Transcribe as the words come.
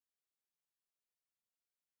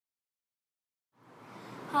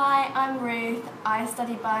Hi, I'm Ruth. I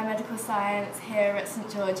study Biomedical Science here at St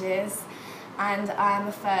George's and I am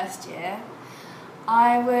a first year.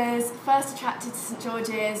 I was first attracted to St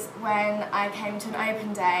George's when I came to an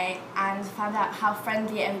open day and found out how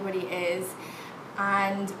friendly everybody is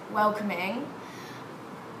and welcoming.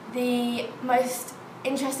 The most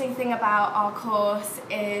interesting thing about our course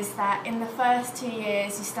is that in the first 2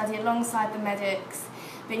 years you study alongside the medics,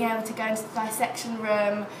 being able to go into the dissection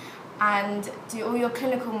room and do all your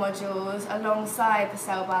clinical modules alongside the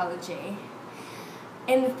cell biology.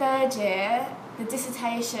 In the third year, the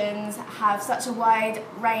dissertations have such a wide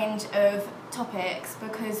range of topics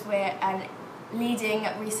because we're a leading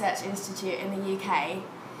research institute in the UK.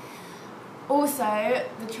 Also,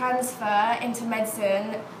 the transfer into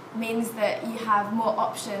medicine means that you have more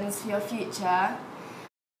options for your future.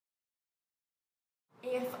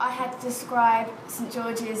 If I had to describe St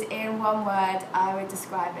George's in one word, I would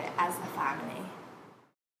describe it as a family.